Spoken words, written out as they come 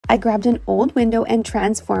I grabbed an old window and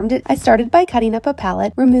transformed it. I started by cutting up a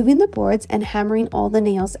palette, removing the boards and hammering all the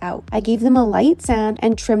nails out. I gave them a light sand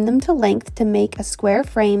and trimmed them to length to make a square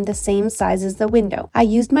frame the same size as the window. I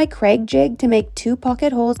used my Craig jig to make 2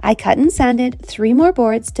 pocket holes. I cut and sanded 3 more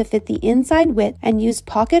boards to fit the inside width and used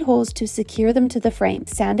pocket holes to secure them to the frame.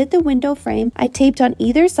 Sanded the window frame. I taped on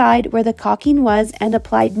either side where the caulking was and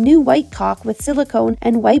applied new white caulk with silicone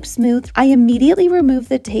and wiped smooth. I immediately removed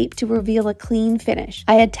the tape to reveal a clean finish.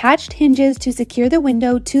 I attached hinges to secure the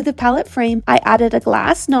window to the pallet frame. I added a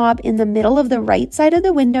glass knob in the middle of the right side of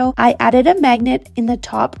the window. I added a magnet in the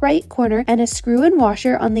top right corner and a screw and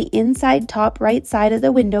washer on the inside top right side of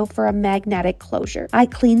the window for a magnetic closure. I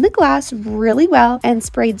cleaned the glass really well and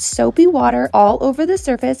sprayed soapy water all over the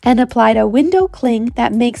surface and applied a window cling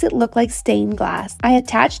that makes it look like stained glass. I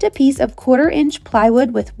attached a piece of 1/4-inch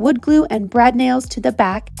plywood with wood glue and brad nails to the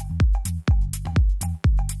back.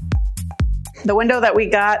 The window that we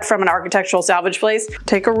got from an architectural salvage place,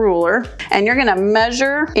 take a ruler and you're gonna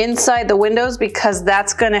measure inside the windows because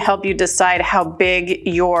that's gonna help you decide how big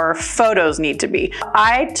your photos need to be.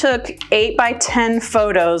 I took 8 by 10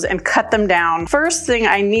 photos and cut them down. First thing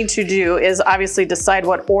I need to do is obviously decide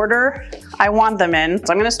what order I want them in.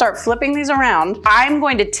 So I'm gonna start flipping these around. I'm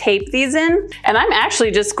going to tape these in and I'm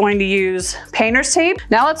actually just going to use painter's tape.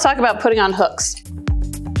 Now let's talk about putting on hooks.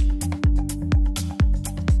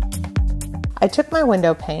 I took my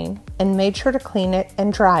window pane and made sure to clean it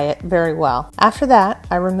and dry it very well. After that,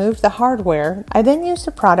 I removed the hardware. I then used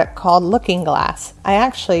a product called Looking Glass. I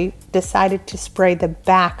actually decided to spray the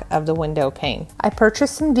back of the window pane. I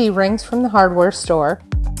purchased some D-rings from the hardware store.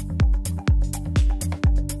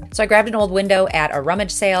 So I grabbed an old window at a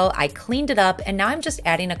rummage sale, I cleaned it up, and now I'm just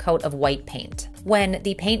adding a coat of white paint. When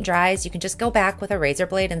the paint dries, you can just go back with a razor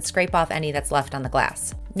blade and scrape off any that's left on the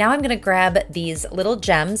glass. Now I'm gonna grab these little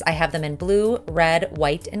gems. I have them in blue, red,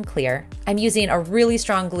 white, and clear. I'm using a really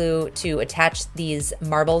strong glue to attach these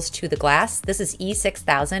marbles to the glass. This is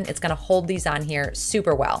E6000. It's gonna hold these on here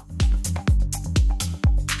super well.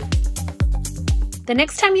 The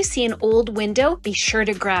next time you see an old window, be sure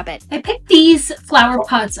to grab it. I picked these flower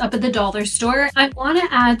pots up at the dollar store. I want to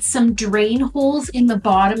add some drain holes in the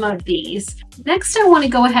bottom of these. Next, I want to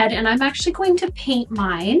go ahead and I'm actually going to paint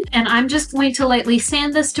mine, and I'm just going to lightly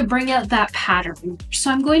sand this to bring out that pattern.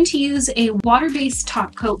 So I'm going to use a water-based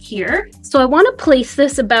top coat here. So I want to place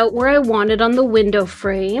this about where I want it on the window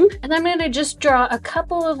frame, and I'm going to just draw a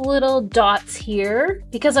couple of little dots here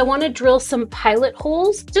because I want to drill some pilot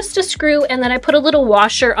holes, just a screw, and then I put a little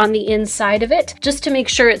washer on the inside of it just to make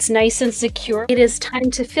sure it's nice and secure. It is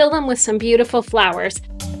time to fill them with some beautiful flowers.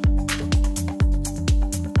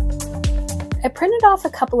 I printed off a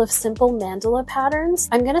couple of simple mandala patterns.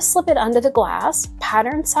 I'm gonna slip it under the glass,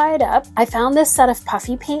 pattern side up. I found this set of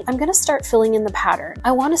puffy paint. I'm gonna start filling in the pattern.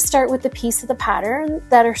 I wanna start with the piece of the pattern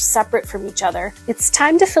that are separate from each other. It's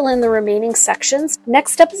time to fill in the remaining sections.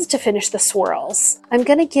 Next up is to finish the swirls. I'm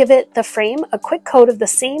gonna give it, the frame, a quick coat of the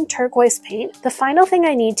same turquoise paint. The final thing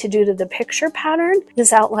I need to do to the picture pattern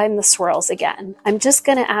is outline the swirls again. I'm just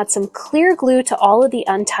gonna add some clear glue to all of the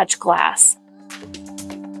untouched glass.